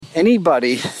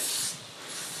anybody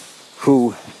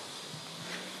who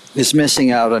is missing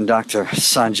out on Dr.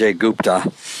 Sanjay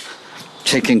Gupta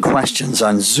taking questions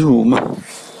on Zoom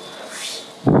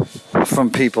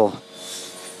from people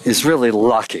is really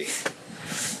lucky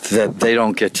that they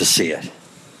don't get to see it.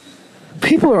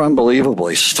 People are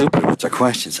unbelievably stupid with their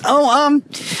questions.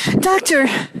 Doctor,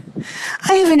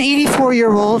 I have an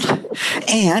 84-year-old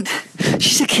aunt.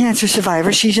 She's a cancer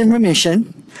survivor. She's in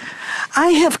remission.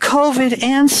 I have COVID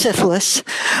and syphilis.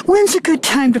 When's a good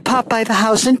time to pop by the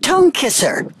house and tongue kiss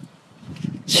her?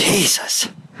 Jesus.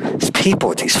 These people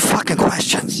with these fucking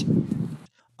questions.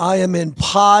 I am in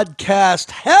podcast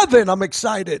heaven. I'm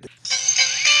excited.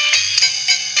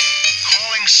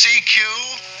 Calling CQ.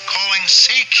 Calling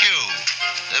CQ.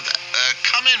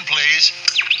 Come in, please.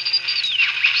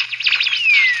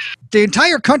 The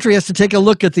entire country has to take a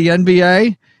look at the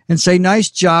NBA and say, nice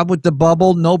job with the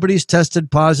bubble. Nobody's tested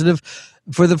positive.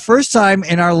 For the first time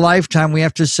in our lifetime, we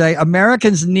have to say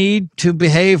Americans need to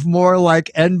behave more like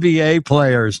NBA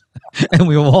players, and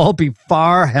we will all be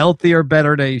far healthier,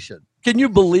 better nation. Can you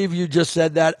believe you just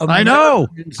said that? I know.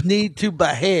 Americans need to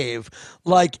behave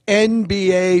like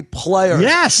NBA players.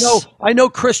 Yes. No, I know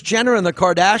Kris Jenner and the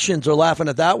Kardashians are laughing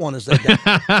at that one as they do.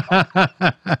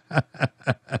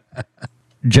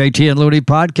 JT and Looney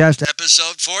podcast.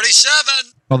 Episode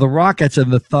 47. Well, the Rockets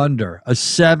and the Thunder, a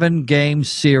 7-game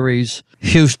series.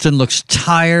 Houston looks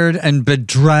tired and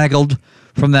bedraggled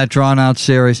from that drawn-out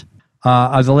series.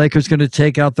 Are the Lakers going to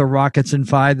take out the Rockets in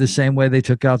 5 the same way they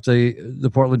took out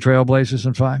the Portland Trail Blazers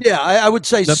in 5? Yeah, I would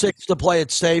say 6 to play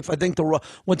it safe. I think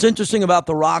what's interesting about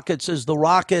the Rockets is the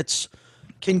Rockets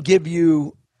can give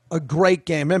you a great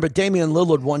game. Remember, Damian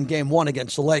Lillard won game 1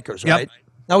 against the Lakers, right? Yep.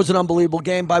 That was an unbelievable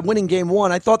game. By winning game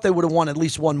 1, I thought they would have won at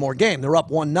least one more game. They're up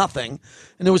 1-0, and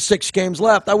there was 6 games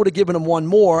left. I would have given them one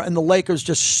more, and the Lakers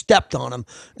just stepped on them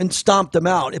and stomped them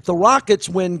out. If the Rockets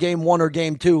win game 1 or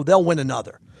game 2, they'll win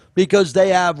another because they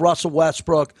have Russell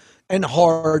Westbrook and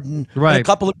Harden and a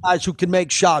couple of guys who can make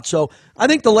shots. So I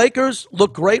think the Lakers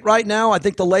look great right now. I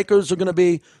think the Lakers are going to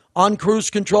be on cruise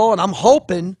control, and I'm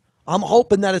hoping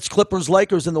that it's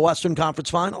Clippers-Lakers in the Western Conference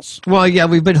Finals. Well, yeah,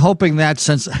 we've been hoping that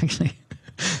since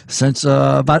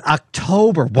about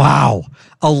October. Wow.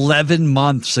 11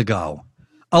 months ago.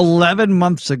 11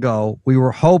 months ago, we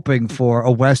were hoping for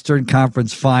a Western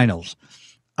Conference Finals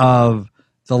of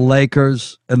the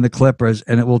Lakers and the Clippers,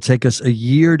 and it will take us a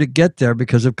year to get there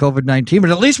because of COVID-19,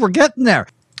 but at least we're getting there.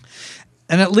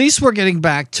 And at least we're getting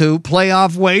back to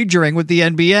playoff wagering with the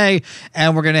NBA,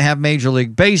 and we're going to have Major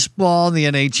League Baseball, the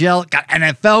NHL, got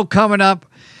NFL coming up.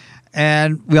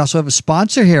 And we also have a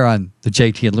sponsor here on the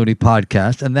JT and Looney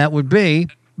podcast, and that would be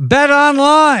Bet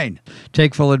Online.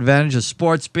 Take full advantage of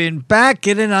sports being back.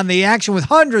 Get in on the action with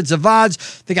hundreds of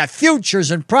odds. They got futures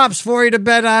and props for you to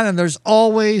bet on, and there's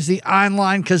always the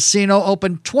online casino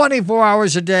open 24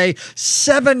 hours a day,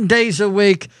 7 days a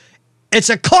week. It's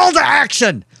a call to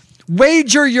action.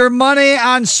 Wager your money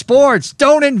on sports.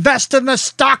 Don't invest in the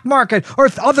stock market or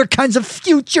other kinds of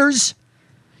futures.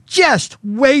 Just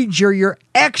wager your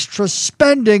extra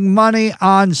spending money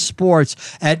on sports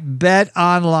at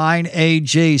BetOnline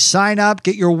AG. Sign up,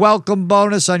 get your welcome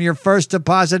bonus on your first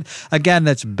deposit. Again,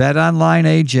 that's BetOnline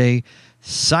AG.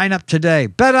 Sign up today.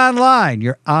 BetOnline,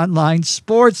 your online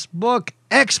sports book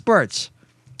experts.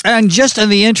 And just in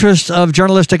the interest of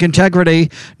journalistic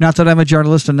integrity, not that I'm a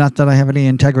journalist and not that I have any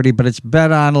integrity, but it's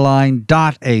betonline.ag.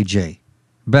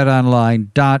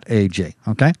 Betonline.ag.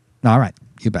 Okay? All right.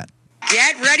 You bet.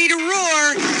 Get ready to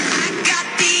roar. I got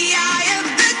the eye of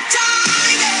the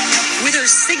tiger. With her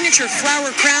signature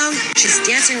flower crown, she's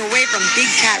dancing her way from Big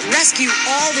Cat Rescue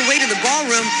all the way to the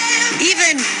ballroom,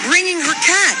 even bringing her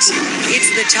cat.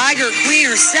 It's the Tiger Queen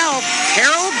herself,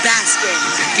 Carole Baskin.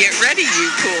 Get ready,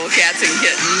 you cool cats and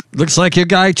kittens. Looks like your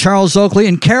guy Charles Oakley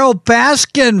and Carole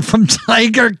Baskin from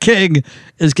Tiger King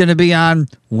is going to be on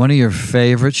one of your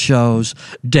favorite shows,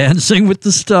 Dancing with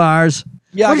the Stars.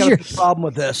 Yeah, I got a big problem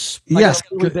with this. Yes. I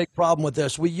got a really big problem with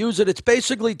this. We use it. It's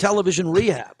basically television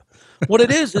rehab. What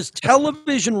it is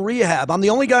television rehab. I'm the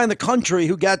only guy in the country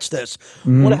who gets this.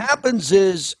 Mm-hmm. What happens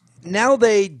is now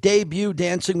they debut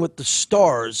Dancing with the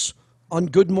Stars on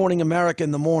Good Morning America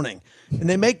in the morning. And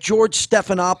they make George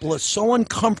Stephanopoulos so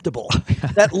uncomfortable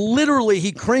that literally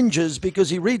he cringes because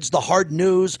he reads the hard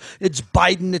news. It's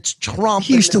Biden, it's Trump.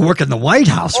 He used to work in the White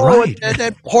House, right?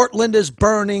 And Portland is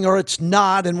burning or it's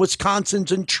not, and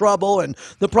Wisconsin's in trouble, and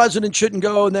the president shouldn't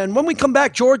go. And then when we come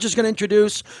back, George is going to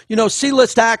introduce,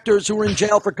 C-list actors who were in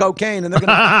jail for cocaine. And they're going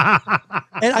to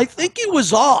and I think he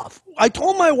was off. I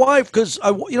told my wife, because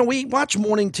we watch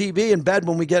morning TV in bed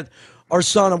when we get our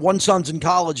son, one son's in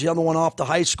college, the other one off to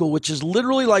high school, which is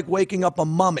literally like waking up a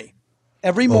mummy.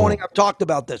 Every morning, I've talked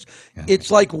about this. Yeah.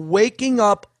 It's like waking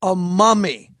up a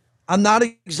mummy. I'm not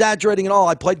exaggerating at all.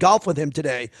 I played golf with him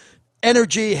today.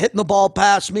 Energy, hitting the ball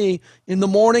past me in the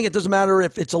morning. It doesn't matter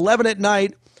if it's 11 at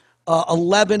night,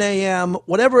 11 a.m.,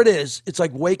 whatever it is. It's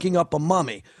like waking up a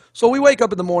mummy. So we wake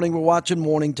up in the morning, we're watching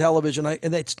morning television,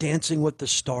 and it's Dancing with the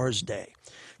Stars Day.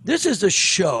 This is a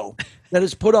show that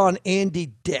is put on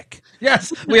Andy Dick.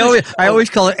 Yes, I always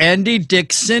call it Andy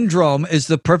Dick syndrome is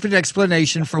the perfect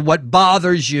explanation for what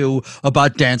bothers you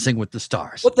about Dancing with the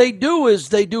Stars. What they do is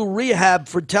they do rehab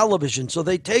for television. So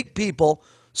they take people,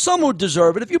 some who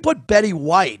deserve it. If you put Betty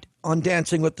White on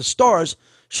Dancing with the Stars,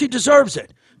 she deserves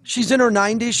it. She's in her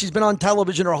 90s. She's been on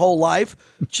television her whole life.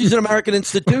 She's an American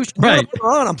institution. Right.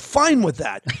 I'm fine with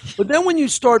that. But then when you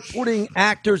start putting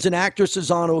actors and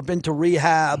actresses on who have been to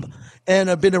rehab and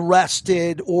have been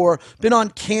arrested or been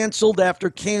on canceled after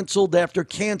canceled after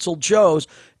canceled shows,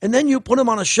 and then you put them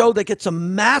on a show that gets a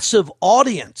massive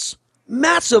audience,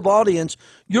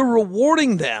 you're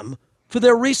rewarding them for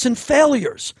their recent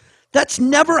failures. That's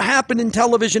never happened in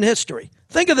television history.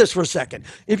 Think of this for a second.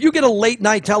 If you get a late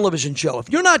night television show, if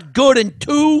you're not good in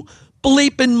 2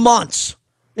 bleeping months,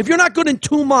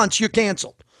 you're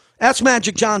canceled. Ask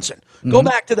Magic Johnson. Go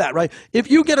back to that, right? If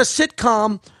you get a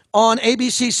sitcom on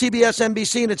ABC, CBS,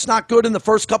 NBC, and it's not good in the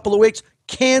first couple of weeks,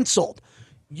 canceled.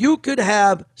 You could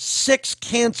have 6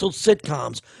 canceled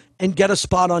sitcoms and get a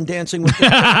spot on Dancing with the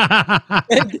Stars.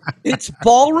 And it's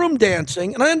ballroom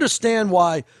dancing, and I understand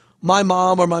why my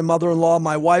mom or my mother-in-law,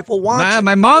 my wife will watch it.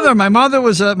 My mother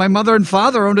and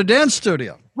father owned a dance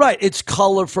studio. Right. It's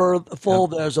colorful.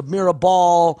 Yeah. There's a mirror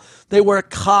ball. They wear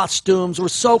costumes. We're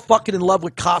so fucking in love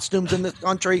with costumes in this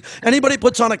country. Anybody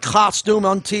puts on a costume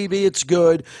on TV, it's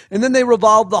good. And then they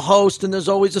revolve the host, and there's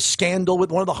always a scandal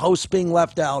with one of the hosts being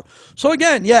left out. So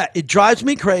again, yeah, it drives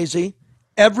me crazy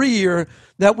every year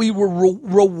that we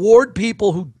reward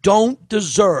people who don't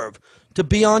deserve to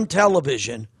be on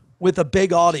television with a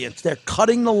big audience. They're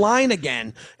cutting the line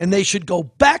again, and they should go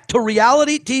back to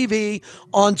reality TV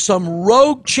on some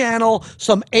rogue channel,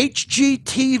 some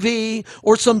HGTV,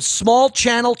 or some small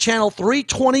channel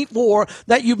 324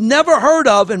 that you've never heard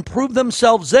of, and prove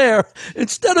themselves there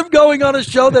instead of going on a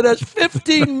show that has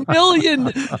 15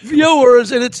 million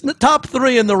viewers and it's top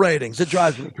 3 in the ratings. It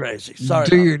drives me crazy. Sorry.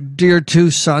 Do your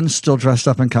 2 sons still dressed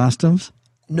up in costumes?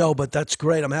 No, but that's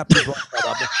great. I'm happy you brought that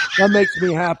up. That makes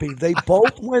me happy. They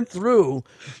both went through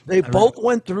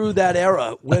that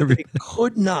era where they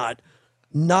could not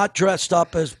dressed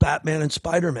up as Batman and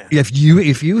Spider-Man.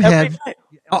 If you had,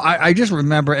 I just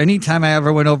remember anytime I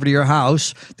ever went over to your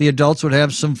house, the adults would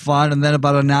have some fun, and then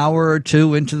about an hour or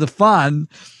 2 into the fun,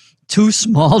 2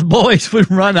 small boys would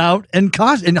run out in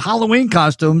Halloween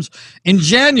costumes in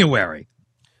January.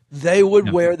 They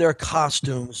would wear their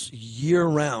costumes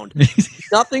year-round.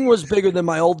 Nothing was bigger than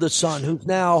my oldest son, who's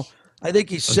now, I think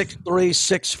he's 6'3",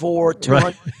 6'4",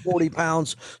 240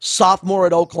 pounds, sophomore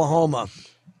at Oklahoma.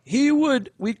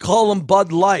 We'd call him Buzz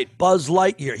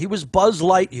Lightyear. He was Buzz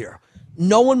Lightyear.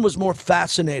 No one was more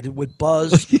fascinated with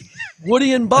Buzz,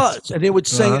 Woody and Buzz. And he would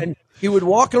sing, and he would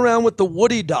walk around with the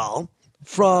Woody doll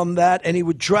from that, and he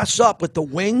would dress up with the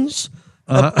wings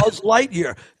of Buzz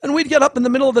Lightyear. And we'd get up in the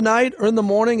middle of the night or in the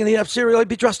morning, and he'd have cereal. He'd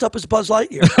be dressed up as Buzz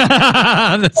Lightyear.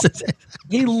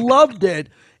 He loved it,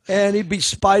 and he'd be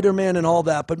Spider-Man and all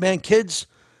that. But man, kids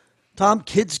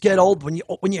get old.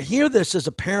 When you hear this as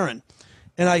a parent,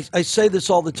 and I say this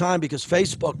all the time because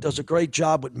Facebook does a great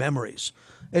job with memories.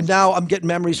 And now I'm getting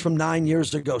memories from 9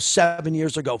 years ago, 7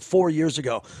 years ago, 4 years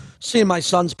ago, seeing my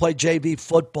sons play JV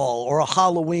football or a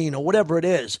Halloween or whatever it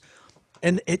is.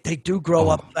 And they do grow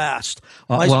up fast.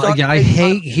 I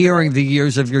hate hearing the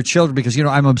years of your children because,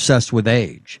 I'm obsessed with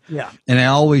age. Yeah. And I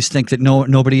always think that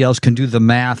nobody else can do the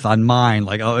math on mine.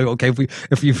 Like, oh, okay,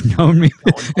 if you've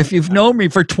known me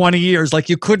for 20 years, like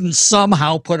you couldn't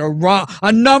somehow put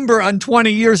a number on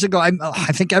 20 years ago.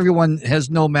 I think everyone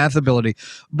has no math ability.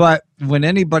 But when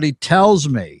anybody tells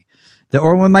me that,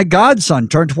 or when my godson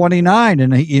turned 29,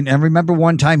 and I remember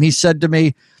one time he said to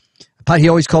me, he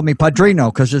always called me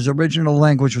Padrino because his original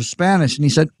language was Spanish. And he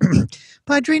said,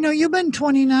 Padrino, you've been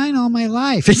 29 all my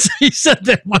life. He said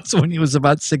that once when he was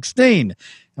about 16.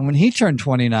 And when he turned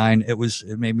 29,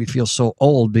 it made me feel so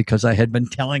old because I had been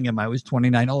telling him I was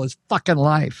 29 all his fucking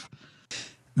life.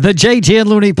 The JT and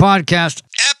Looney Podcast.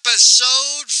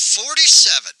 Episode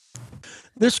 47.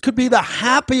 This could be the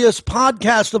happiest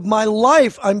podcast of my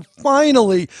life. I'm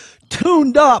finally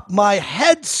tuned up, my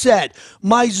headset,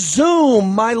 my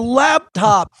Zoom, my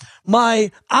laptop, my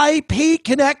IP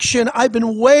connection. I've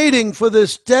been waiting for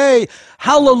this day.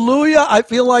 Hallelujah. I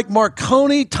feel like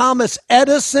Marconi, Thomas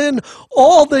Edison,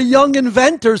 all the young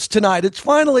inventors tonight. It's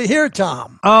finally here,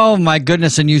 Tom. Oh, my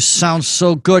goodness. And you sound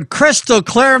so good. Crystal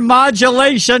clear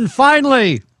modulation,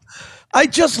 finally. I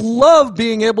just love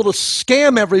being able to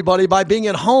scam everybody by being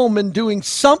at home and doing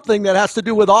something that has to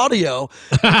do with audio.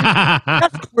 I'm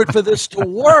desperate for this to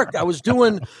work. I was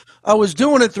doing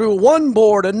it through one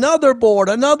board, another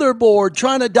board,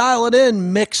 trying to dial it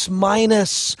in, mix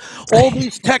minus, all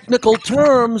these technical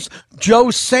terms.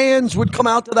 Joe Sands would come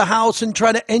out to the house and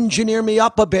try to engineer me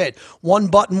up a bit. One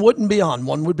button wouldn't be on,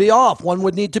 one would be off, one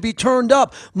would need to be turned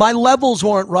up. My levels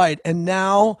weren't right. And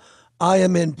now I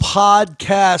am in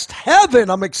podcast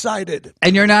heaven. I'm excited.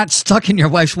 And you're not stuck in your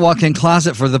wife's walk-in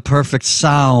closet for the perfect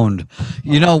sound.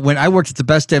 You know, when I worked at the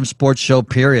Best Damn Sports Show,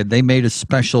 period, they made a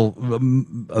special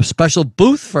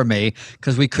booth for me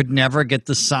because we could never get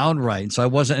the sound right. So I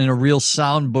wasn't in a real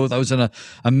sound booth. I was in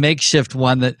a makeshift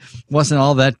one that wasn't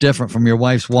all that different from your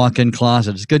wife's walk-in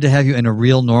closet. It's good to have you in a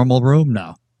real normal room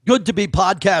now. Good to be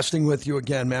podcasting with you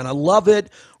again, man. I love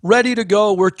it. Ready to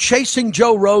go. We're chasing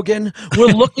Joe Rogan. We're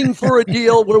looking for a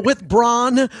deal. We're with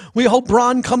Braun. We hope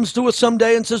Braun comes to us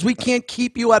someday and says, we can't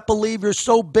keep you at Believe. You're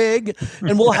so big.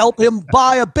 And we'll help him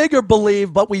buy a bigger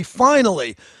Believe. But we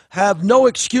finally have no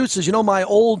excuses. You know, my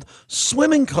old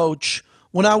swimming coach,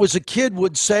 when I was a kid,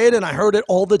 would say it, and I heard it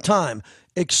all the time.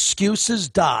 Excuses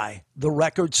die. The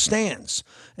record stands.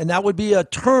 And that would be a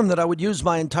term that I would use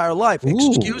my entire life. Ooh.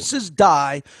 Excuses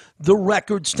die. The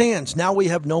record stands. Now we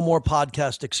have no more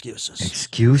podcast excuses.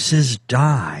 Excuses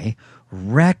die.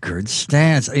 Record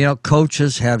stands. You know,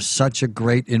 coaches have such a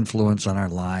great influence on our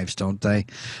lives, don't they?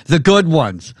 The good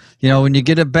ones. You know, when you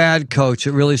get a bad coach,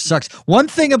 it really sucks. One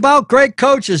thing about great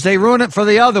coaches, they ruin it for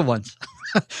the other ones.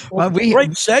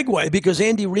 Great segue, because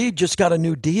Andy Reid just got a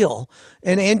new deal.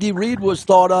 And Andy Reid was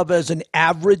thought of as an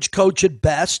average coach at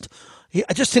best.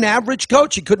 Just an average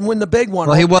coach. He couldn't win the big one.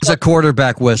 Well, he was a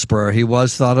quarterback whisperer. He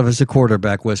was thought of as a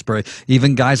quarterback whisperer.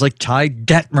 Even guys like Ty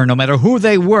Detmer, no matter who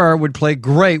they were, would play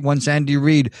great once Andy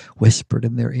Reid whispered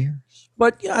in their ears.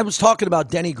 But yeah, I was talking about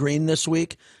Denny Green this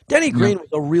week. Denny Green was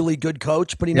a really good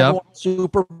coach, but he never won a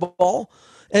Super Bowl.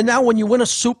 And now when you win a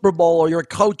Super Bowl, or you're a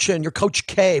coach and you're Coach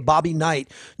K, Bobby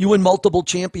Knight, you win multiple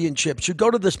championships. You go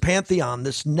to this pantheon,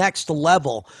 this next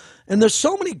level. And there's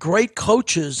so many great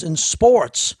coaches in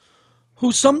sports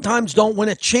who sometimes don't win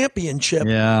a championship.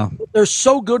 Yeah. They're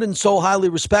so good and so highly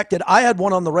respected. I had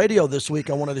one on the radio this week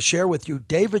I wanted to share with you,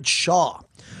 David Shaw.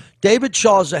 David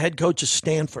Shaw is the head coach of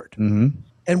Stanford. Mm-hmm.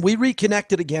 And we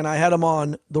reconnected again. I had him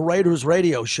on the Raiders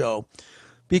radio show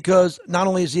because not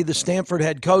only is he the Stanford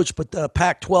head coach, but the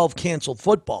Pac-12 canceled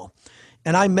football.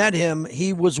 And I met him.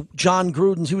 He was on John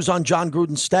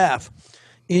Gruden's staff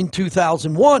in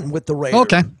 2001 with the Raiders.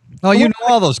 Okay. Oh, you know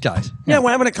all those guys. Yeah,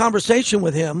 we're having a conversation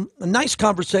with him, a nice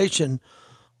conversation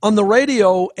on the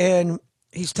radio, and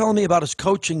he's telling me about his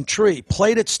coaching tree.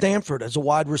 Played at Stanford as a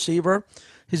wide receiver.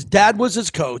 His dad was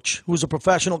his coach, who was a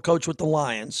professional coach with the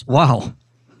Lions. Wow.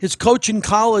 His coach in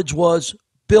college was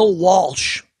Bill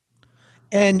Walsh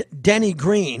and Denny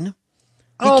Green.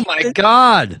 Oh, my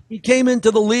God. He came into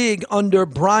the league under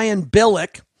Brian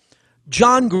Billick,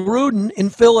 John Gruden in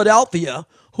Philadelphia,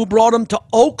 who brought him to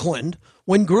Oakland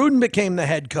when Gruden became the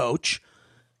head coach.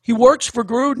 He works for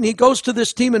Gruden. He goes to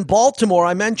this team in Baltimore.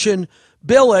 I mentioned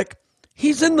Billick.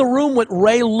 He's in the room with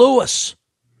Ray Lewis.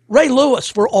 Ray Lewis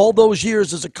for all those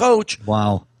years as a coach.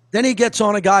 Wow. Then he gets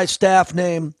on a guy's staff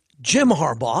named Jim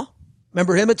Harbaugh.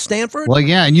 Remember him at Stanford? Well,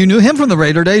 yeah, and you knew him from the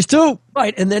Raider days, too.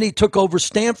 Right, and then he took over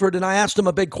Stanford, and I asked him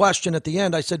a big question at the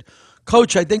end. I said,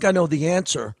 Coach, I think I know the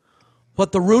answer,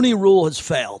 but the Rooney Rule has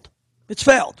failed. It's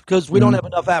failed because we don't have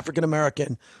enough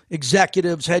African-American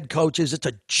executives, head coaches. It's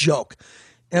a joke.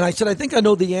 And I said, I think I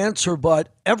know the answer,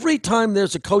 but every time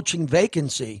there's a coaching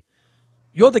vacancy,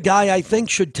 you're the guy I think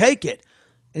should take it.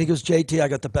 And he goes, JT, I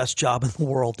got the best job in the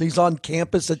world. He's on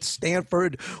campus at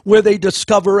Stanford where they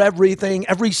discover everything,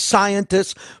 every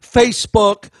scientist,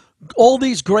 Facebook, all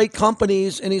these great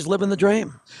companies, and he's living the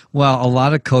dream. Well, a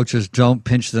lot of coaches don't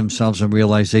pinch themselves and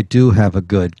realize they do have a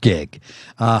good gig.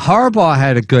 Harbaugh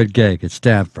had a good gig at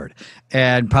Stanford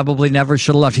and probably never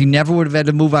should have left. He never would have had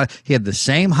to move out. He had the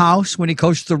same house when he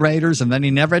coached the Raiders, and then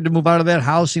he never had to move out of that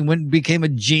house. He went and became a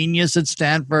genius at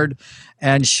Stanford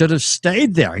and should have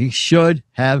stayed there. He should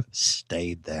have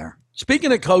stayed there.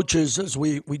 Speaking of coaches, as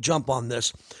we jump on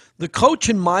this, the coach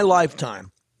in my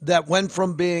lifetime that went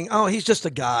from being, he's just a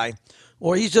guy,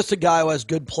 or he's just a guy who has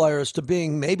good players, to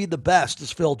being maybe the best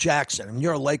is Phil Jackson. I mean,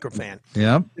 you're a Laker fan.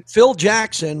 Yeah. Phil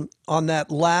Jackson on that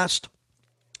The Last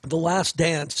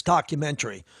Dance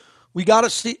documentary, we got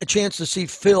a chance to see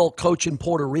Phil coach in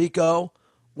Puerto Rico,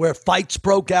 where fights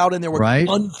broke out and there were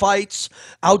gunfights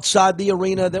outside the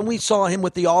arena. Then we saw him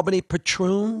with the Albany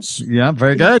Patroons. Yeah,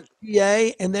 very good.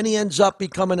 And then he ends up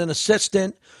becoming an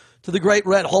assistant to the great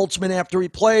Red Holtzman after he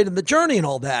played, and the journey and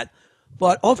all that.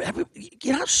 But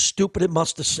you know how stupid it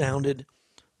must have sounded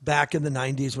back in the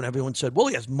 90s when everyone said, well,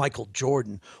 he has Michael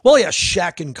Jordan. Well, he has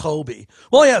Shaq and Kobe.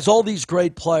 Well, he has all these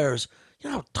great players. You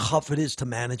know how tough it is to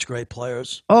manage great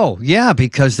players? Oh, yeah,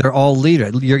 because they're all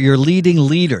leaders. You're leading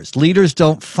leaders. Leaders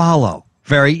don't follow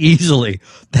very easily.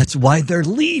 That's why they're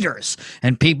leaders.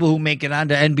 And people who make it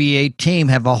onto NBA team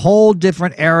have a whole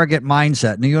different arrogant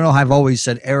mindset. And you know, I've always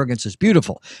said arrogance is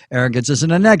beautiful. Arrogance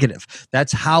isn't a negative.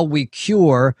 That's how we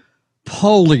cure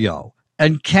polio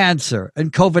and cancer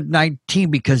and COVID-19,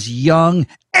 because young,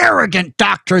 arrogant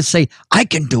doctors say, I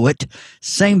can do it.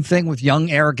 Same thing with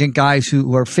young, arrogant guys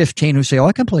who are 15 who say, oh,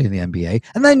 I can play in the NBA.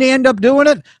 And then they end up doing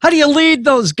it. How do you lead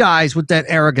those guys with that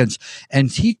arrogance?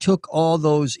 And he took all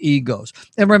those egos.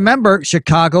 And remember,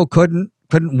 Chicago couldn't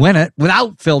win it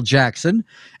without Phil Jackson,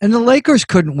 and the Lakers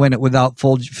couldn't win it without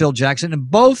Phil Jackson. And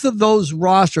both of those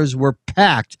rosters were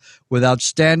packed with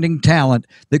outstanding talent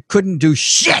that couldn't do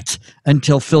shit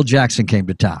until Phil Jackson came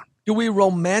to town. Do we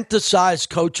romanticize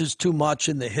coaches too much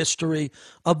in the history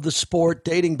of the sport,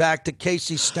 dating back to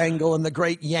Casey Stengel and the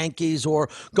great Yankees, or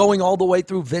going all the way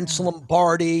through Vince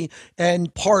Lombardi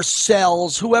and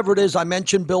Parcells, whoever it is? I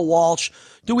mentioned Bill Walsh.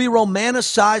 Do we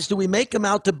romanticize? Do we make them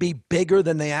out to be bigger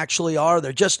than they actually are?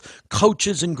 They're just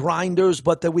coaches and grinders,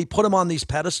 but that we put them on these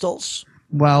pedestals?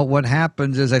 Well, what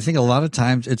happens is, I think a lot of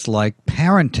times it's like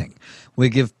parenting. We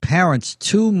give parents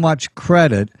too much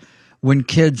credit when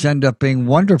kids end up being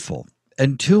wonderful,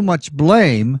 and too much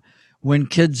blame when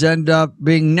kids end up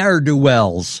being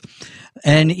ne'er-do-wells.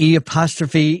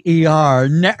 N-E-apostrophe-E-R,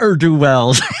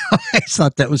 ne'er-do-wells. I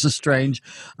thought that was a strange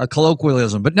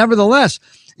colloquialism. But nevertheless,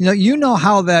 you know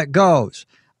how that goes.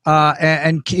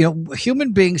 And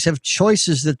human beings have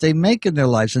choices that they make in their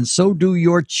lives, and so do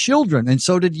your children, and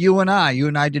so did you and I. You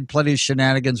and I did plenty of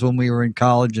shenanigans when we were in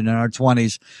college and in our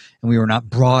 20s, and we were not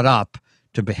brought up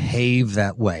to behave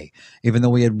that way, even though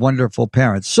we had wonderful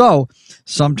parents. So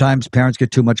sometimes parents get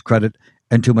too much credit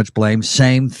and too much blame.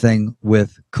 Same thing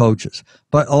with coaches.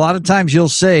 But a lot of times you'll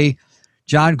see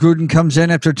John Gruden comes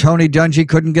in after Tony Dungy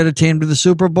couldn't get a team to the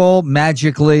Super Bowl.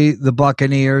 Magically, the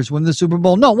Buccaneers win the Super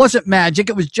Bowl. No, it wasn't magic.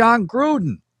 It was John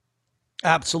Gruden.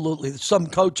 Absolutely. Some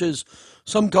coaches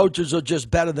are just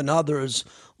better than others.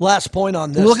 Last point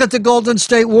on this. Look at the Golden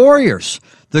State Warriors.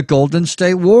 The Golden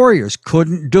State Warriors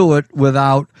couldn't do it with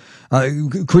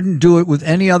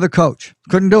any other coach.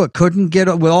 Couldn't do it. Couldn't get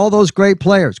it with all those great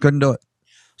players. Couldn't do it.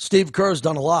 Steve Kerr's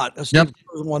done a lot. Steve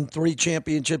Kerr won 3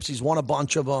 championships. He's won a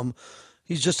bunch of them.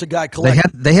 He's just a guy collecting.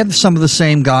 They had some of the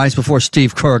same guys before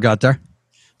Steve Kerr got there.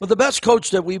 But the best coach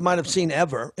that we might have seen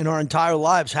ever in our entire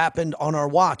lives happened on our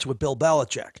watch with Bill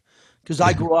Belichick. Because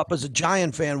I grew up as a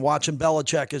Giant fan watching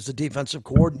Belichick as the defensive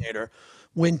coordinator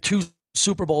win 2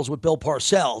 Super Bowls with Bill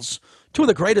Parcells, 2 of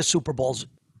the greatest Super Bowls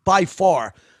by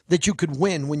far that you could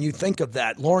win when you think of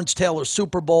that. Lawrence Taylor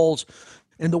Super Bowls,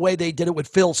 and the way they did it with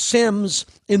Phil Simms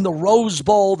in the Rose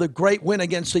Bowl, the great win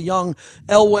against the young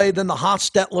Elway, then the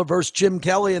Hostetler versus Jim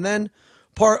Kelly. And then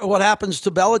what happens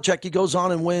to Belichick, he goes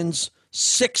on and wins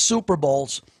 6 Super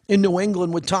Bowls in New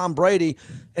England with Tom Brady,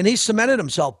 and he cemented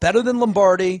himself better than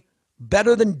Lombardi,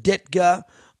 better than Ditka,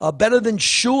 better than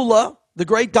Shula, the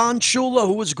great Don Shula,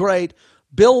 who was great.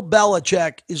 Bill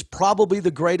Belichick is probably the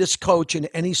greatest coach in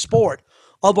any sport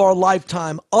of our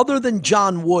lifetime, other than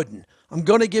John Wooden. I'm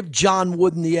going to give John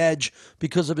Wooden the edge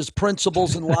because of his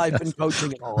principles in life and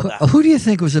coaching and all of that. Who do you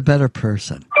think was a better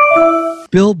person,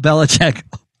 Bill Belichick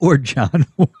or John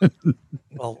Wooden?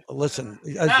 Well, listen,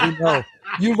 as you know,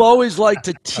 you've always liked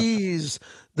to tease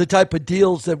the type of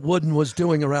deals that Wooden was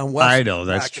doing around West. I know,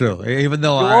 that's true. Even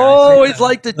though I always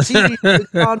like to tease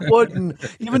John Wooden,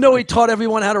 even though he taught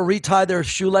everyone how to retie their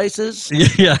shoelaces.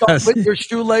 Yes. With your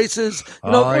shoelaces.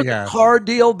 The car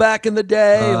deal back in the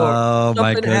day, or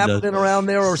something happening around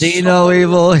there. Or see no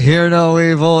evil, hear no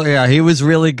evil. Yeah, he was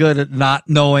really good at not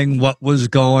knowing what was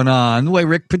going on. The way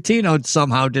Rick Pitino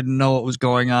somehow didn't know what was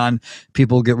going on.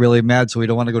 People get really mad, so we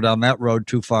don't want to go down that road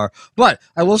too far. But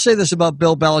I will say this about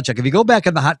Bill Belichick. If you go back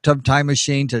in the hot tub time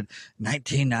machine to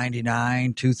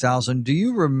 1999, 2000, do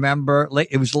you remember?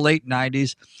 It was the late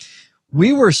 90s.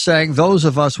 We were saying, those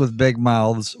of us with big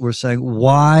mouths were saying,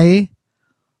 why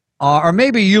or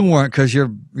maybe you weren't because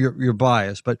you're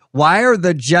biased, but why are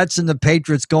the Jets and the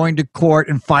Patriots going to court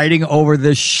and fighting over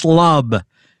this schlub?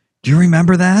 Do you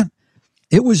remember that?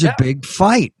 It was a big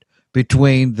fight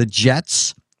between the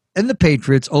Jets and the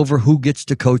Patriots over who gets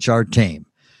to coach our team,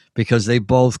 because they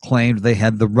both claimed they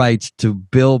had the rights to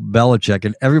Bill Belichick,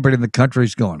 and everybody in the country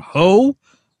is going, who?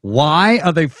 Why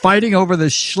are they fighting over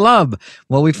this schlub?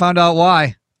 Well, we found out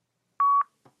why.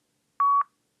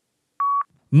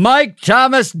 Mike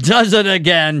Thomas does it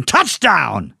again.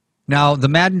 Touchdown. Now, the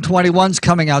Madden 21's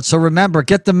coming out, so remember,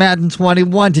 get the Madden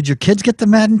 21. Did your kids get the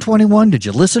Madden 21? Did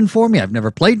you listen for me? I've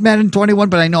never played Madden 21,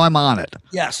 but I know I'm on it.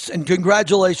 Yes, and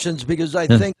congratulations, because I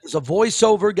think as a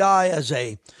voiceover guy, as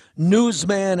a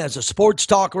newsman, as a sports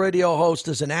talk radio host,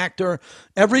 as an actor,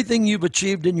 everything you've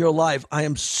achieved in your life, I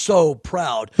am so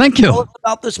proud. Thank you. Tell us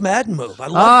about this Madden move. I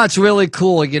love It's really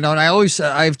cool, and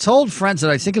I've told friends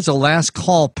that I think it's a last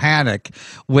call panic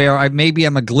where maybe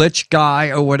I'm a glitch guy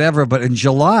or whatever, but in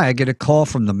July I get a call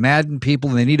from the Madden people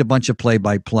and they need a bunch of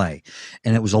play-by-play,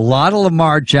 and it was a lot of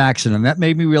Lamar Jackson, and that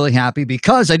made me really happy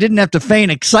because I didn't have to feign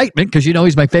excitement because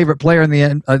he's my favorite player in the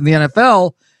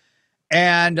NFL,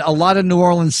 and a lot of New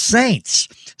Orleans Saints.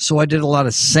 So I did a lot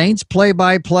of Saints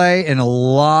play-by-play and a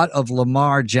lot of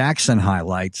Lamar Jackson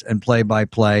highlights and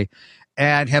play-by-play,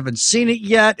 and haven't seen it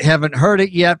yet, haven't heard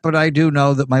it yet, but I do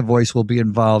know that my voice will be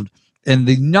involved in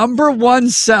the number one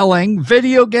selling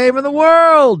video game in the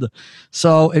world.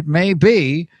 So it may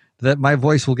be that my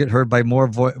voice will get heard by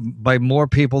more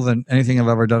people than anything I've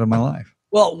ever done in my life.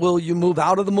 Well, will you move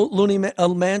out of the Looney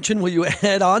Mansion? Will you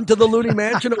head on to the Looney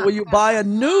Mansion, or will you buy a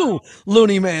new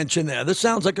Looney Mansion there? This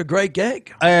sounds like a great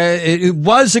gig. It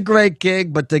was a great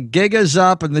gig, but the gig is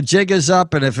up and the jig is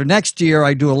up. And if for next year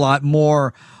I do a lot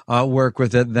more work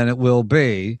with it, then it will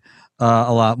be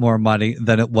a lot more money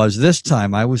than it was this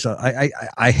time.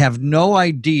 I have no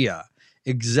idea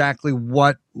exactly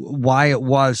why it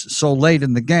was so late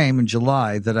in the game in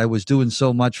July that I was doing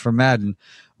so much for Madden,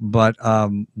 but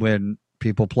when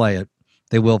people play it,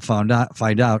 they will find out,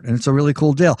 and it's a really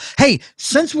cool deal. Hey,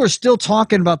 since we're still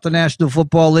talking about the National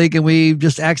Football League and we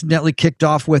just accidentally kicked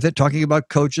off with it, talking about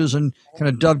coaches and kind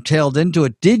of dovetailed into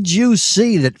it, did you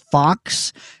see that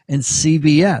Fox and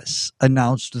CBS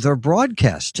announced their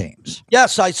broadcast teams?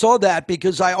 Yes, I saw that,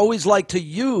 because I always like to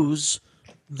use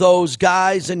those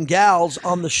guys and gals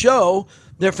on the show.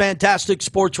 They're fantastic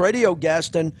sports radio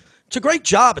guests, and it's a great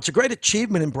job. It's a great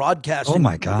achievement in broadcasting. Oh,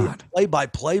 my God.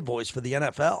 Play-by-play voice for the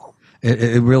NFL.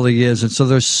 It really is. And so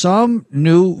there's some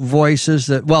new voices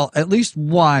that, well, at least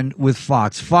one with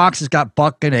Fox. Fox has got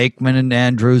Buck and Aikman and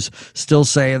Andrews still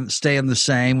staying the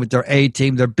same with their A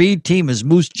team. Their B team is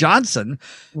Moose Johnson,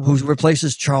 who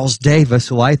replaces Charles Davis,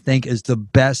 who I think is the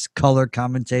best color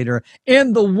commentator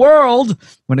in the world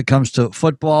when it comes to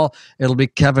football. It'll be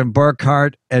Kevin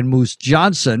Burkhardt and Moose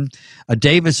Johnson.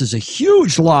 Davis is a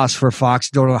huge loss for Fox.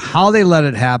 Don't know how they let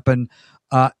it happen.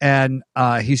 And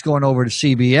he's going over to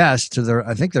CBS to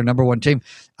I think their number one team.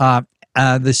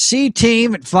 The C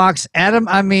team at Fox, Adam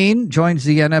Amin joins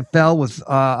the NFL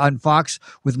on Fox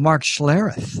with Mark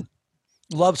Schlereth.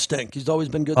 Love Stink. He's always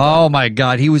been good. Oh my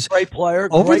God, he was great player,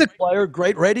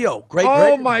 great radio,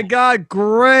 my God,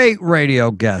 great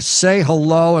radio guest. Say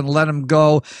hello and let him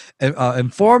go.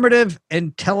 Informative,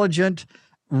 intelligent,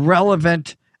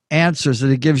 relevant answers that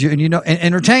he gives you, and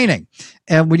entertaining.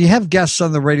 And when you have guests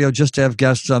on the radio, just to have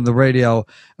guests on the radio,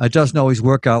 it doesn't always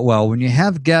work out well. When you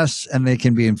have guests and they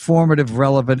can be informative,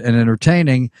 relevant, and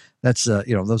entertaining, that's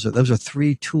those are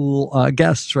three tool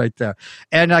guests right there.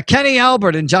 And Kenny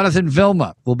Albert and Jonathan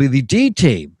Vilma will be the D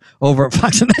team over at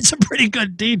Fox, and that's a pretty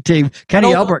good D team.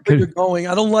 Kenny Albert. I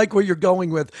don't like where you're going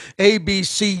with A, B,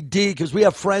 C, D, because we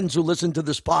have friends who listen to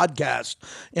this podcast,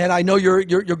 and I know you're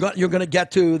going to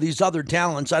get to these other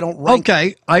talents. I don't rank.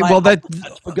 Okay,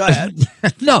 go ahead.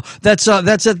 No, that's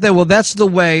it. Well, that's the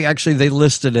way actually they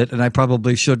listed it, and I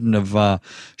probably shouldn't have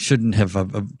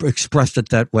expressed it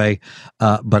that way,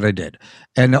 but I did.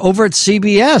 And over at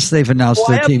CBS, they've announced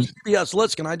their team. CBS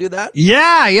list. Can I do that?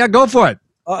 Yeah, go for it.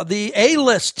 The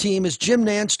A-list team is Jim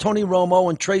Nantz, Tony Romo,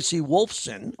 and Tracy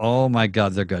Wolfson. Oh my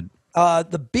God, they're good.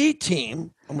 The B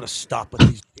team. I'm going to stop with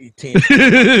these B teams.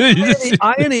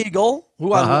 Iron Eagle,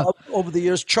 who I love over the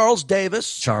years. Charles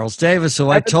Davis, who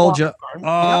I told you.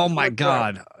 Oh my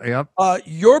God. Yep.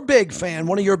 Your big fan,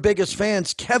 one of your biggest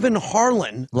fans, Kevin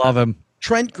Harlan. Love him.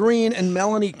 Trent Green and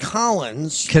Melanie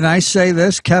Collins. Can I say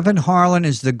this? Kevin Harlan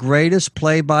is the greatest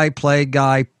play-by-play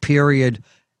guy, period,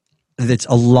 that's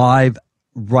alive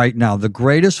right now. The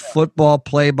greatest football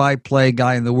play-by-play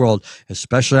guy in the world,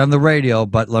 especially on the radio,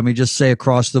 but let me just say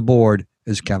across the board,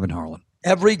 is Kevin Harlan.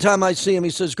 Every time I see him, he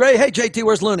says, great, hey, JT,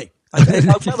 where's Looney?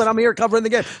 Kevin, I'm here covering the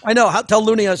game. I know. Tell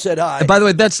Looney I said hi. And by the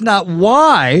way, that's not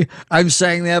why I'm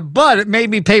saying that, but it made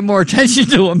me pay more attention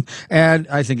to him, and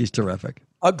I think he's terrific.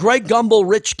 Greg Gumbel,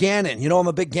 Rich Gannon. You know, I'm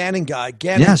a big Gannon guy.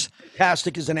 Gannon Yes.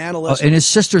 fantastic as an analyst. And his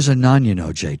sister's a nun, you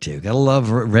know, JT. Gotta love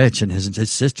Rich and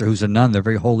his sister, who's a nun. They're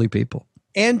very holy people.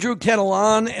 Andrew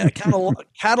Catalan,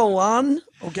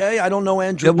 okay, I don't know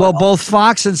Andrew. Yeah, well, both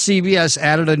Fox and CBS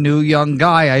added a new young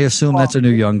guy. I assume that's a new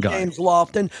young guy. James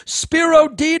Lofton, Spiro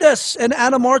Ditas, and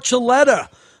Adam Archuleta.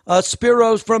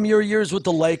 Spiro's from your years with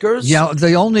the Lakers. Yeah,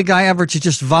 the only guy ever to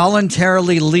just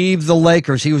voluntarily leave the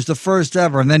Lakers. He was the first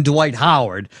ever, and then Dwight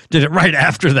Howard did it right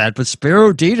after that. But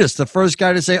Spiro Ditas, the first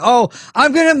guy to say, "Oh,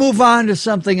 I'm going to move on to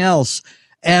something else,"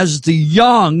 as the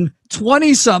young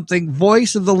 20-something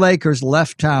voice of the Lakers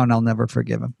left town. I'll never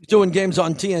forgive him. He's doing games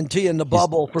on TNT in the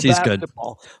bubble for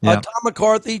basketball. Yeah. Tom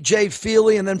McCarthy, Jay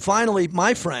Feely, and then finally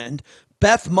my friend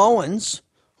Beth Mowens,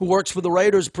 who works for the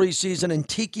Raiders preseason, and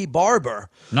Tiki Barber.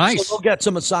 Nice. So they'll get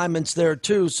some assignments there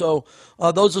too. So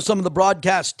those are some of the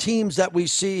broadcast teams that we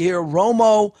see here.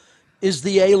 Romo is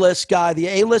the A-list guy, the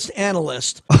A-list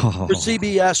analyst for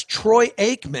CBS. Troy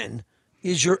Aikman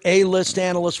is your A-list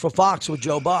analyst for Fox with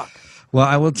Joe Buck. Well,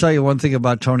 I will tell you one thing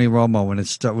about Tony Romo when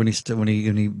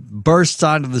he bursts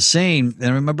onto the scene.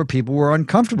 And remember, people were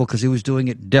uncomfortable because he was doing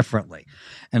it differently.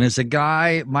 And as a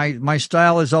guy, my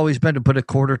style has always been to put a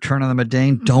quarter turn on the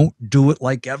Medane. Don't do it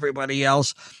like everybody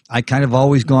else. I kind of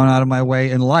always gone out of my way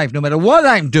in life, no matter what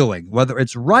I'm doing, whether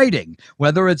it's writing,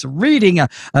 whether it's reading a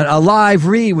live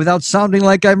read without sounding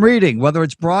like I'm reading, whether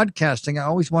it's broadcasting. I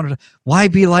always wanted to, why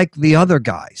be like the other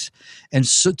guys? And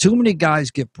so too many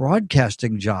guys get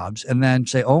broadcasting jobs and then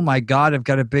say, oh my God, I've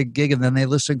got a big gig. And then they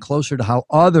listen closer to how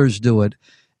others do it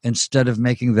instead of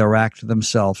making their act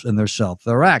themselves and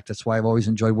their act. That's why I've always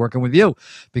enjoyed working with you,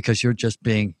 because you're just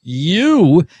being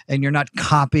you and you're not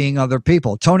copying other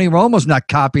people. Tony Romo's not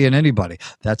copying anybody.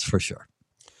 That's for sure.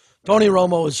 Tony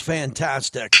Romo is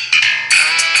fantastic.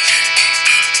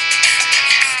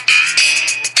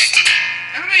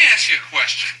 Let me ask you a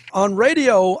question. On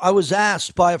radio, I was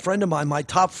asked by a friend of mine my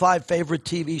top 5 favorite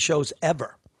TV shows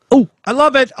ever. Oh, I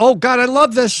love it. Oh God, I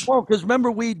love this. Well, because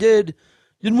remember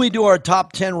didn't we do our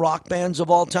top 10 rock bands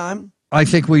of all time? I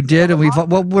think we did, and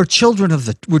we're children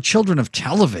of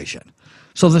television.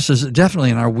 So this is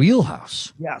definitely in our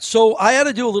wheelhouse. Yeah. So I had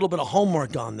to do a little bit of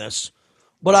homework on this,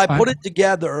 but I put it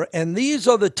together, and these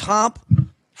are the top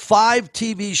 5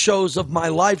 TV shows of my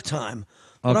lifetime.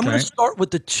 But I'm going to start with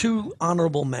the 2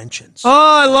 honorable mentions. Oh,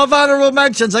 I love honorable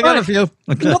mentions. I got a few.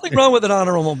 There's nothing wrong with an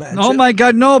honorable mention. Oh my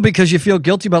God, no, because you feel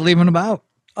guilty about leaving them out.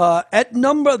 At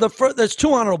number there's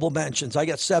 2 honorable mentions. I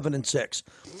got 7 and 6.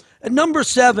 At number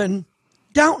 7,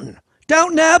 Downton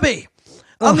Abbey.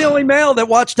 I'm the only male that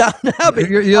watched Downton Abbey.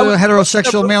 You're the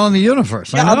heterosexual male in the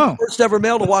universe. Yeah, I know. I'm the first ever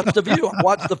male to watch The View. I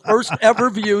watched the first ever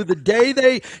View. The day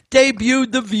they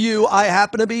debuted The View, I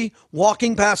happened to be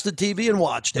walking past the TV and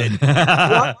watched it.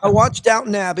 I watched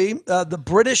Downton Abbey, the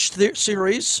British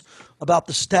series about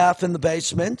the staff in the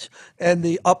basement and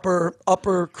the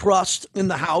upper crust in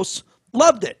the house.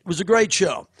 Loved it. It was a great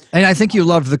show. And I think you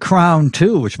loved The Crown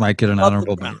too, which might get an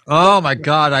honorable mention. Oh my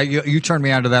God, you turned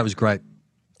me on to that. It was great.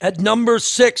 At number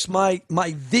 6,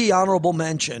 the honorable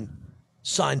mention,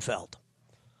 Seinfeld.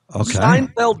 Okay.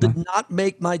 Seinfeld did not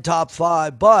make my top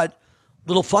 5, but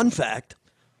little fun fact,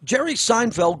 Jerry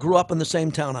Seinfeld grew up in the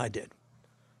same town I did.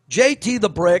 JT the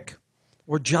Brick,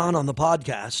 or John on the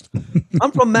podcast,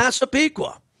 I'm from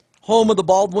Massapequa, home of the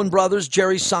Baldwin brothers,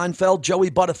 Jerry Seinfeld,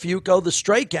 Joey Buttafuoco, the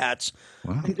Stray Cats.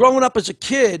 Wow. And growing up as a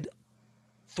kid,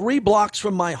 3 blocks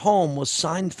from my home was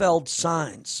Seinfeld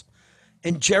signs.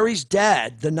 And Jerry's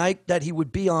dad, the night that he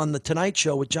would be on The Tonight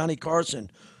Show with Johnny Carson,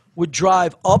 would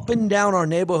drive up and down our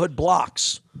neighborhood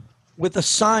blocks with a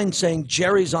sign saying,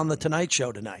 Jerry's on The Tonight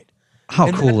Show tonight.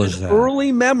 How cool is that?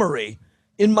 Early memory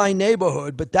in my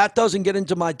neighborhood, but that doesn't get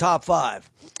into my top 5.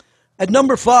 At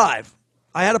number 5,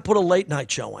 I had to put a late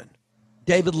night show in.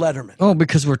 David Letterman. Oh,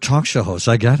 because we're talk show hosts.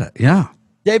 I get it. Yeah.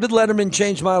 David Letterman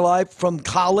changed my life from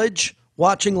college,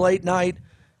 watching late night,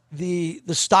 the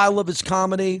style of his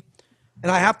comedy.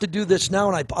 And I have to do this now,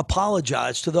 and I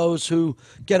apologize to those who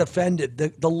get offended.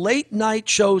 The late night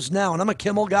shows now, and I'm a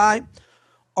Kimmel guy,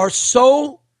 are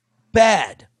so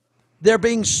bad. They're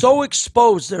being so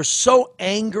exposed. They're so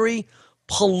angry,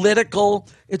 political.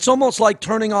 It's almost like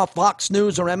turning off Fox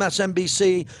News or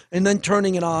MSNBC and then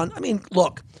turning it on. I mean,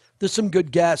 look, there's some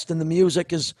good guests, and the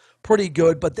music is pretty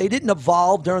good, but they didn't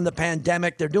evolve during the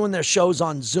pandemic. They're doing their shows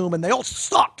on Zoom, and they all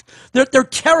suck. They're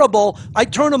terrible. I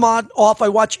turn them off. I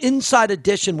watch Inside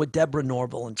Edition with Deborah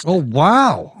Norville instead. Oh,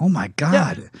 wow. Oh, my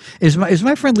God. Yeah. Is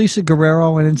my friend Lisa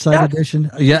Guerrero in Inside Edition?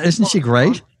 Yeah, isn't she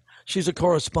great? She's a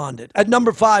correspondent. At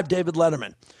number 5, David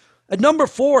Letterman. At number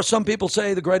 4, some people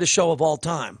say the greatest show of all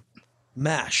time,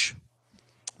 MASH.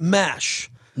 MASH.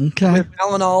 Okay. With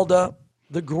Alan Alda,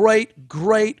 the great,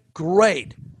 great,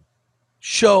 great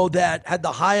show that had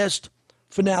the highest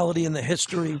finality in the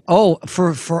history. Oh,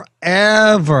 for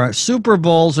forever. Super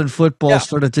Bowls and football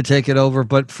started to take it over,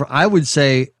 but for, I would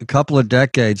say, a couple of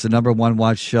decades, the number one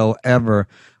watched show ever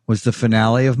was the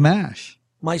finale of MASH.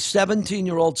 My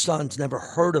 17-year-old son's never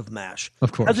heard of MASH.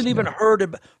 Of course. Hasn't even heard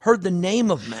the name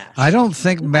of MASH. I don't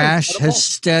think MASH has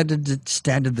standed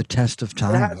the test of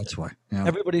time. That's why. Yeah.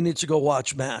 Everybody needs to go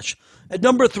watch MASH. At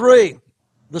number 3,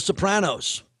 The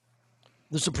Sopranos.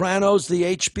 The Sopranos,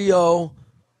 the HBO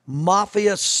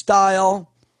mafia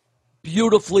style,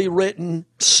 beautifully written.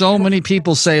 So many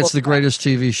people say it's the greatest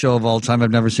TV show of all time.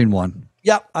 I've never seen one.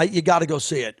 Yep, you got to go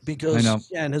see it because I know.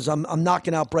 again, as I'm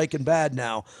knocking out Breaking Bad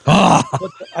now.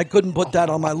 But I couldn't put that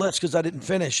on my list because I didn't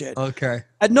finish it. Okay.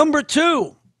 At number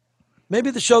 2, maybe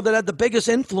the show that had the biggest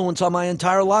influence on my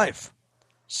entire life,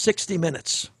 60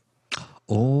 Minutes.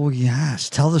 Oh, yes.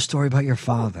 Tell the story about your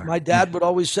father. My dad would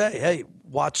always say, hey,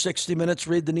 watch 60 Minutes,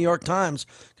 read the New York Times,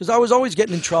 because I was always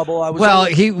getting in trouble.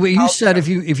 You said if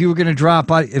you were going to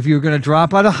drop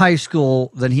out of high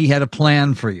school, then he had a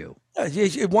plan for you.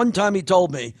 One time he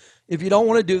told me, if you don't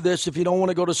want to do this, if you don't want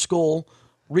to go to school,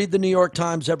 read the New York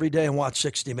Times every day and watch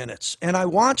 60 Minutes. And I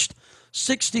watched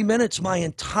 60 Minutes my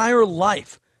entire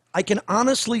life. I can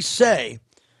honestly say,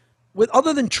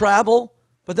 other than travel,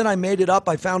 but then I made it up.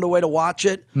 I found a way to watch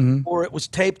it, or it was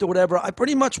taped or whatever. I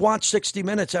pretty much watched 60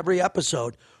 Minutes every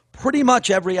episode,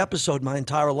 my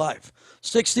entire life.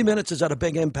 60 Minutes has had a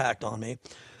big impact on me.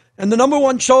 And the number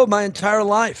one show of my entire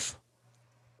life,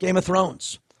 Game of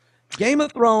Thrones. Game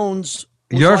of Thrones.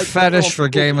 Your fetish for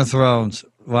Game of Thrones.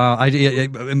 Wow.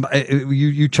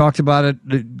 You talked about it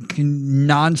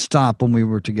nonstop when we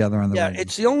were together on the radio.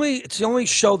 It's the only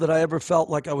show that I ever felt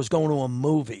like I was going to a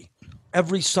movie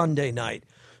every Sunday night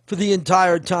for the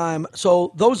entire time.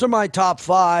 So those are my top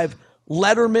 5: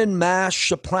 Letterman, MASH,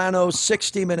 Sopranos,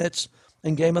 60 Minutes,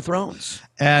 and Game of Thrones.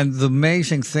 And the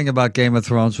amazing thing about Game of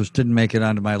Thrones, which didn't make it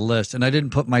onto my list, and I didn't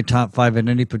put my top 5 in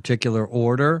any particular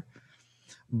order,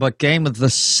 but the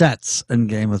sets in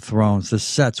Game of Thrones, the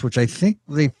sets, which I think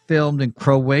they filmed in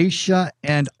Croatia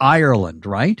and Ireland,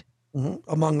 right? Mm-hmm.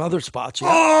 Among other spots.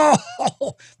 Yeah.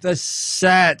 Oh, the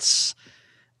sets.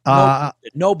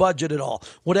 No budget at all.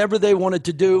 Whatever they wanted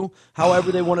to do,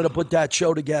 however they wanted to put that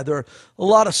show together. A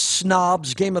lot of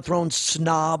snobs, Game of Thrones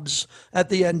snobs at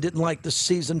the end didn't like the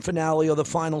season finale or the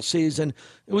final season.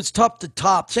 It was tough to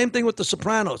top. Same thing with The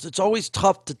Sopranos. It's always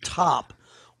tough to top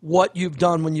what you've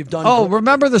done when you've done. Oh,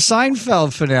 remember the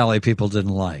Seinfeld finale people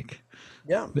didn't like.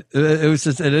 Yeah, it was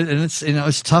just, and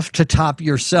it's tough to top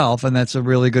yourself, and that's a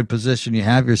really good position you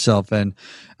have yourself in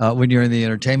when you're in the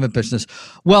entertainment business.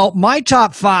 Well, my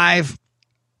top 5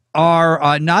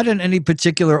 are not in any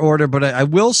particular order, but I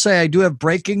will say I do have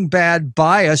Breaking Bad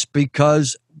bias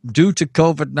because due to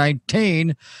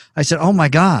COVID-19, I said, "Oh my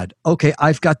God, okay,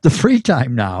 I've got the free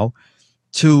time now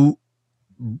to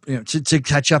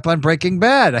catch up on Breaking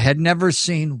Bad." I had never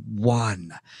seen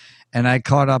one. And I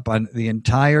caught up on the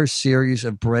entire series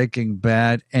of Breaking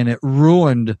Bad, and it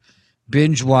ruined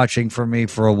binge watching for me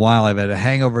for a while. I've had a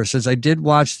hangover since. I did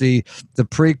watch the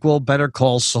prequel, Better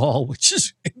Call Saul, which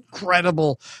is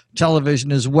incredible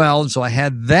television as well. And so I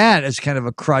had that as kind of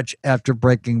a crutch after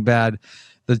Breaking Bad.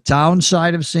 The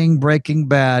downside of seeing Breaking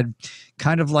Bad,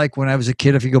 kind of like when I was a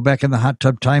kid, if you go back in the hot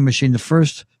tub time machine, the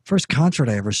first concert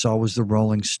I ever saw was the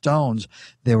Rolling Stones.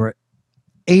 They were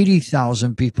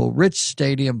 80,000 people, Rich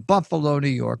Stadium, Buffalo, New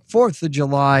York, 4th of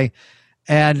July.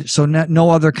 And so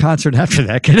no other concert after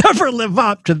that can ever live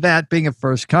up to that being a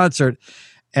first concert.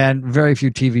 And very few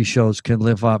TV shows can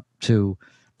live up to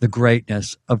the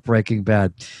greatness of Breaking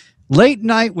Bad. Late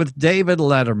Night with David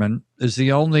Letterman is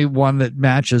the only one that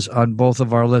matches on both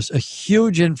of our lists. A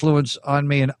huge influence on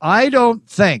me. And I don't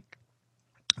think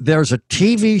there's a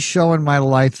TV show in my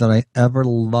life that I ever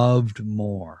loved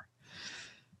more.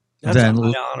 That's a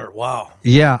high honor. Wow.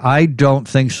 Yeah, I don't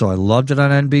think so. I loved it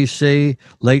on NBC.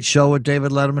 Late Show with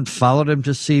David Letterman. Followed him to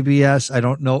CBS. I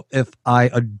don't know if I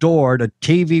adored a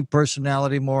TV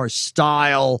personality more.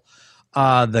 Style,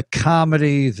 the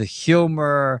comedy, the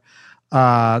humor,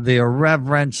 the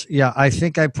irreverence. Yeah, I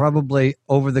think I probably,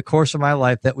 over the course of my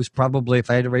life, that was probably, if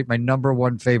I had to rate my number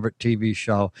one favorite TV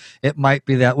show, it might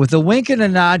be that. With a wink and a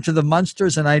nod to the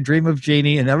Munsters and I Dream of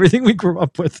Jeannie and everything we grew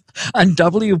up with on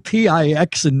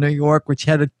WPIX in New York, which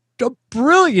had a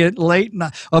brilliant night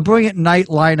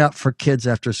lineup for kids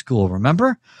after school.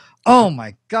 Remember? Oh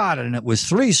my God. And it was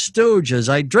Three Stooges,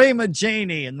 I Dream of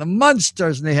Jeannie, and the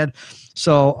Munsters. And they had,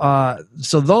 so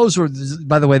those were,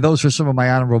 by the way, those were some of my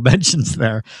honorable mentions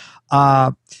there.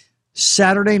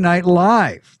 Saturday Night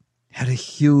Live had a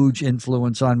huge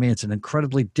influence on me. It's an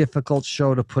incredibly difficult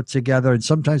show to put together, and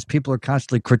sometimes people are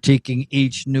constantly critiquing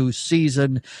each new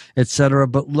season, etc.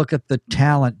 But look at the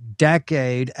talent,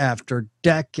 decade after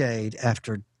decade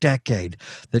after decade,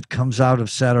 that comes out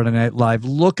of Saturday Night Live.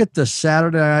 Look at the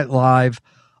Saturday Night Live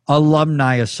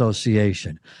Alumni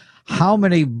Association. How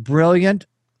many brilliant,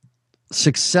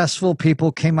 successful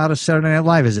people came out of Saturday Night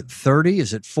Live? Is it 30?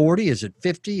 Is it 40? Is it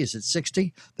 50? Is it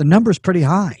 60? The number's pretty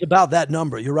high. About that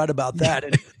number. You're right about that.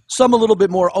 And some a little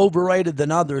bit more overrated than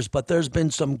others, but there's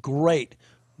been some great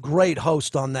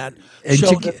hosts on that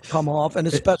show that have come off, and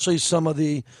especially some of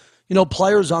the,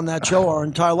 players on that show our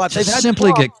entire life. They've had simply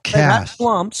slumps. get cast. They've had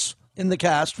slumps in the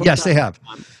cast. Yes, they have.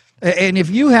 And if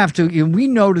you have to, we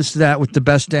noticed that with the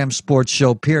Best Damn Sports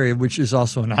Show period, which is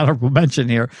also an honorable mention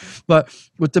here. But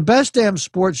with the Best Damn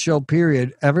Sports Show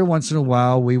period, every once in a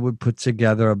while we would put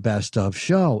together a best of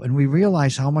show, and we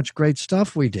realized how much great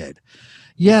stuff we did.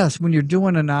 Yes, when you're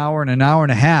doing an hour and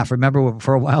a half, remember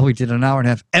for a while we did an hour and a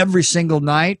half every single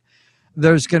night,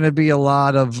 there's going to be a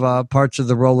lot of parts of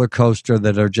the roller coaster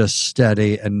that are just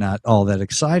steady and not all that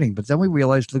exciting. But then we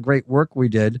realized the great work we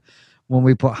did when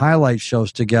we put highlight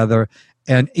shows together.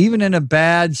 And even in a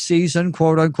bad season,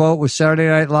 quote unquote, with Saturday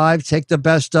Night Live, take the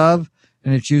best of,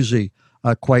 and it's usually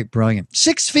quite brilliant.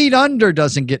 6 Feet Under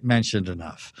doesn't get mentioned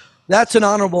enough. That's an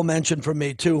honorable mention for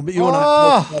me, too. You and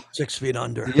I both love 6 Feet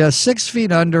Under. Yeah, 6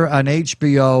 Feet Under on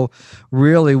HBO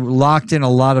really locked in a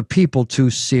lot of people to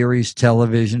series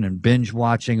television and binge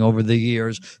watching over the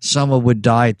years. Someone would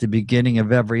die at the beginning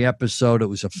of every episode. It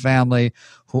was a family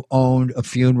who owned a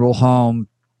funeral home.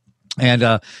 And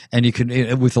you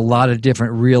can, with a lot of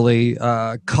different really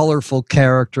colorful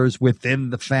characters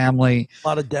within the family. A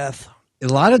lot of death. A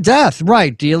lot of death,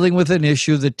 right. Dealing with an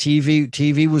issue that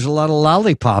TV was a lot of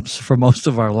lollipops for most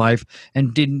of our life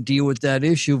and didn't deal with that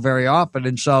issue very often.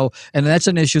 And that's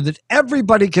an issue that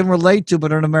everybody can relate to,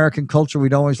 but in American culture, we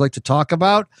don't always like to talk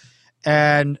about.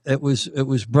 And it was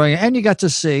brilliant. And you got to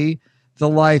see the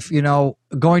life,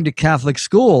 going to Catholic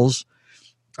schools.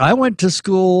 I went to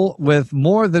school with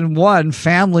more than one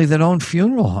family that owned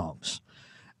funeral homes.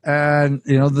 And,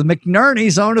 the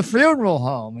McNerneys owned a funeral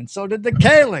home, and so did the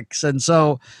Kaliks. And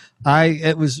so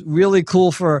it was really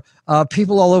cool for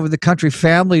people all over the country,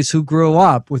 families who grew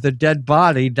up with a dead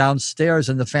body downstairs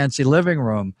in the fancy living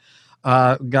room,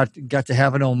 got to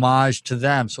have an homage to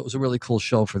them. So it was a really cool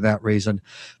show for that reason.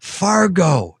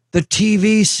 Fargo, the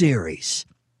TV series,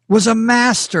 was a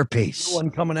masterpiece. New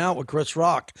one coming out with Chris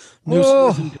Rock. New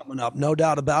season coming up. No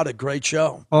doubt about it. Great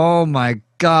show. Oh, my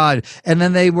God. And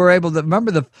then they were able to,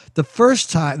 remember the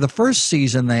first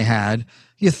season they had,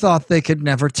 you thought they could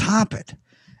never top it.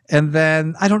 And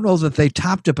then, I don't know that they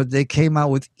topped it, but they came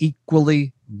out with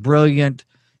equally brilliant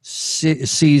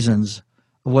seasons.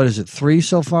 What is it, 3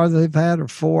 so far that they've had, or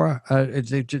 4?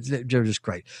 They're just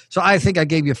great. So I think I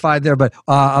gave you 5 there, but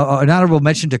an honorable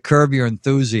mention to Curb Your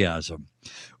Enthusiasm,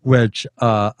 which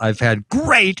I've had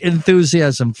great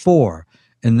enthusiasm for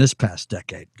in this past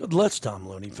decade. Good list, Tom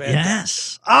Looney. Fantastic.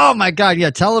 Yes. Oh my God.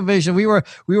 Yeah. Television. We were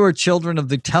children of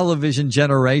the television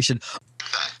generation. Calling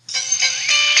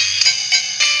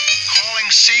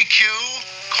CQ.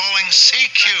 Calling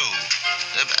CQ.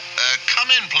 Come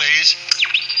in, please.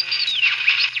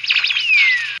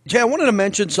 Jay, I wanted to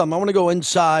mention something. I want to go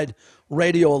inside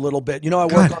radio a little bit. I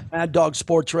work on Mad Dog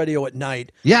Sports Radio at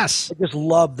night. Yes. I just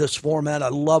love this format. I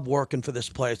love working for this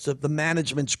place. The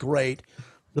management's great.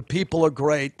 The people are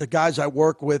great. The guys I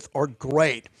work with are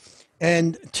great.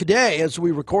 And today, as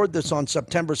we record this on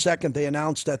September 2nd, they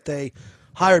announced that they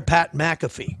hired Pat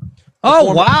McAfee.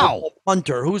 Oh, wow.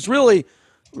 Hunter, who's really,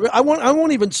 I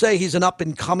won't even say he's an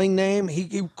up-and-coming name.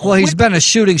 He's been a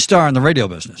shooting star in the radio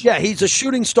business. Yeah, he's a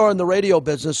shooting star in the radio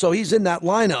business, so he's in that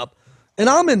lineup. And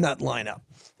I'm in that lineup.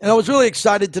 And I was really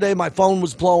excited today. My phone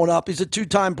was blowing up. He's a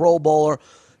 2-time Pro Bowler.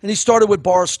 And he started with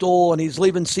Barstool, and he's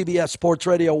leaving CBS Sports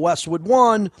Radio Westwood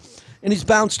One. And he's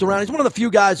bounced around. He's one of the few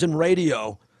guys in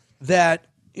radio that,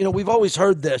 we've always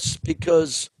heard this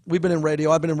because we've been in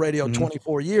radio. I've been in radio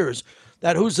 24 years.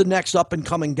 That who's the next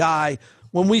up-and-coming guy.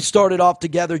 When we started off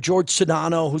together, George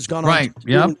Sedano, who's gone on to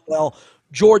do well.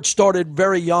 George started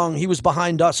very young. He was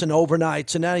behind us in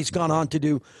overnights, and now he's gone on to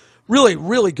do really,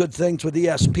 really good things with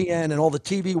ESPN and all the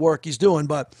TV work he's doing.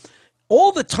 But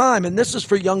all the time, and this is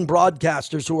for young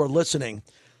broadcasters who are listening,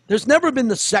 there's never been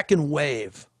the second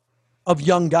wave of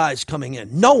young guys coming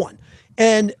in. No one.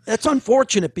 And that's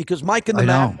unfortunate because Mike and the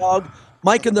Mad Dog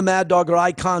Mike and the Mad Dog are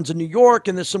icons in New York,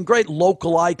 and there's some great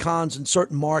local icons in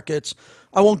certain markets.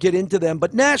 I won't get into them,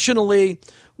 but nationally,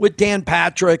 with Dan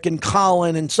Patrick and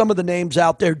Colin and some of the names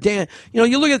out there, Dan,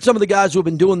 you look at some of the guys who have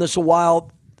been doing this a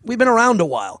while. We've been around a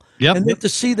while. Yep. And to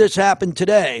see this happen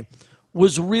today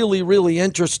was really, really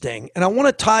interesting. And I want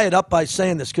to tie it up by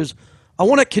saying this because I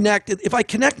want to connect. If I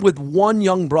connect with one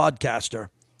young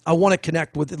broadcaster, I want to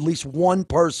connect with at least one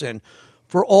person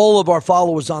for all of our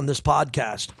followers on this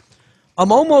podcast.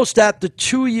 I'm almost at the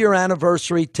 2-year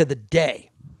anniversary to the day.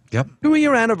 Yep.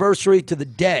 2-year anniversary to the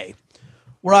day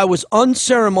where I was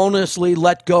unceremoniously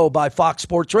let go by Fox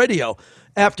Sports Radio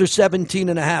after 17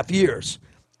 and a half years.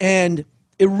 And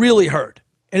it really hurt.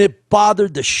 And it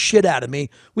bothered the shit out of me.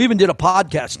 We even did a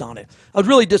podcast on it. I was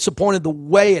really disappointed the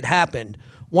way it happened.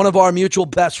 One of our mutual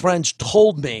best friends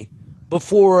told me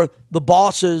before the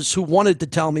bosses who wanted to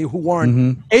tell me, who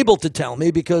weren't able to tell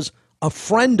me because a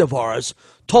friend of ours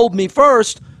told me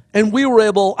first, and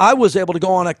I was able to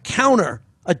go on a counter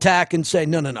attack and say,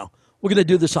 no, we're going to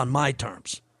do this on my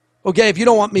terms. Okay, if you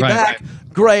don't want me back,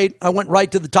 great. I went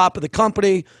right to the top of the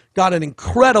company, got an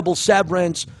incredible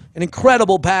severance, an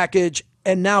incredible package,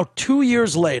 and now 2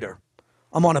 years later,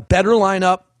 I'm on a better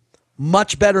lineup,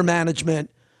 much better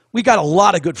management. We got a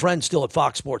lot of good friends still at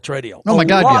Fox Sports Radio. Oh, my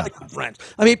God, A lot of good friends.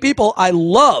 I mean, people I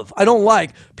love. I don't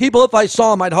like. People, if I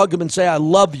saw them, I'd hug them and say, I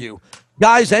love you,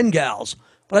 guys and gals.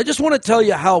 But I just want to tell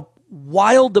you how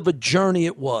wild of a journey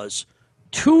it was.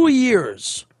 2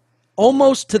 years,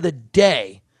 almost to the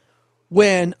day,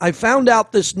 when I found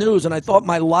out this news and I thought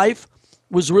my life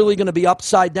was really going to be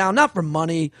upside down, not for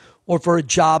money or for a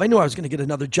job. I knew I was going to get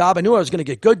another job. I knew I was going to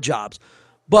get good jobs.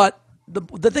 But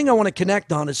the thing I want to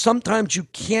connect on is sometimes you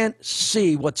can't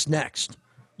see what's next.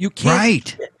 You can't.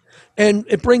 Right. And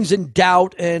it brings in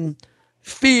doubt and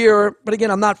fear. But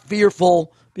again, I'm not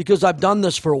fearful because I've done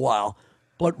this for a while.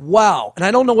 But wow. And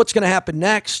I don't know what's going to happen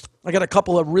next. I got a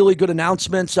couple of really good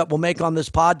announcements that we'll make on this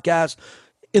podcast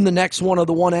in the next one or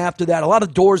the one after that. A lot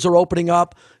of doors are opening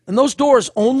up. And those doors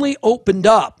only opened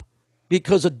up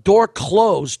because a door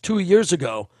closed 2 years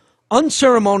ago,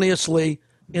 unceremoniously,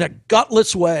 in a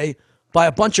gutless way, by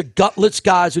a bunch of gutless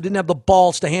guys who didn't have the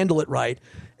balls to handle it right.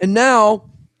 And now,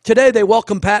 today, they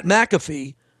welcome Pat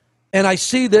McAfee, and I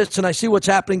see this and I see what's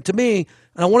happening to me,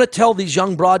 and I want to tell these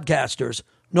young broadcasters,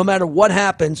 no matter what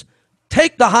happens,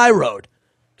 take the high road,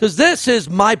 because this is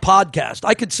my podcast.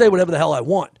 I could say whatever the hell I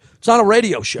want. It's not a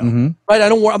radio show, right?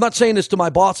 I'm not saying this to my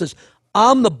bosses.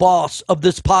 I'm the boss of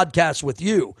this podcast with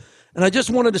you. And I just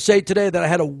wanted to say today that I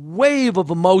had a wave of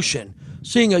emotion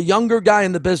seeing a younger guy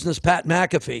in the business, Pat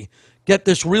McAfee, get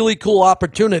this really cool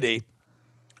opportunity.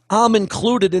 I'm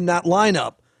included in that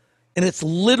lineup, and it's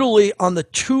literally on the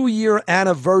 2-year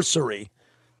anniversary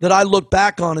that I look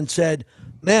back on and said,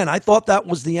 man, I thought that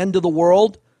was the end of the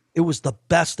world. It was the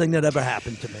best thing that ever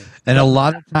happened to me. And a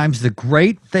lot of times the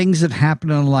great things that happen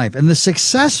in life and the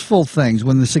successful things,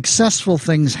 when the successful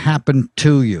things happen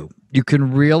to you, you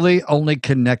can really only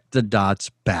connect the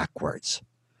dots backwards.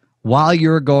 While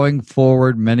you're going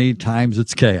forward, many times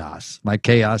it's chaos. My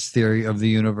chaos theory of the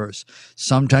universe.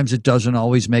 Sometimes it doesn't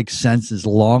always make sense as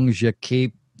long as you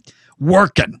keep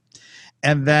working.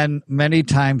 And then many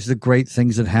times the great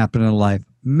things that happen in life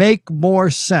make more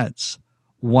sense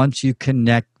once you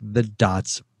connect the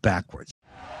dots backwards.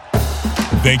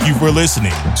 Thank you for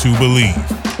listening to Believe.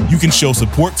 You can show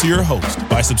support to your host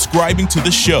by subscribing to the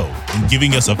show and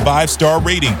giving us a 5-star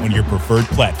rating on your preferred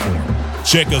platform.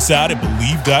 Check us out at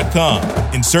Believe.com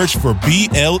and search for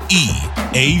BLEAV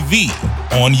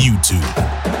on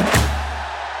YouTube.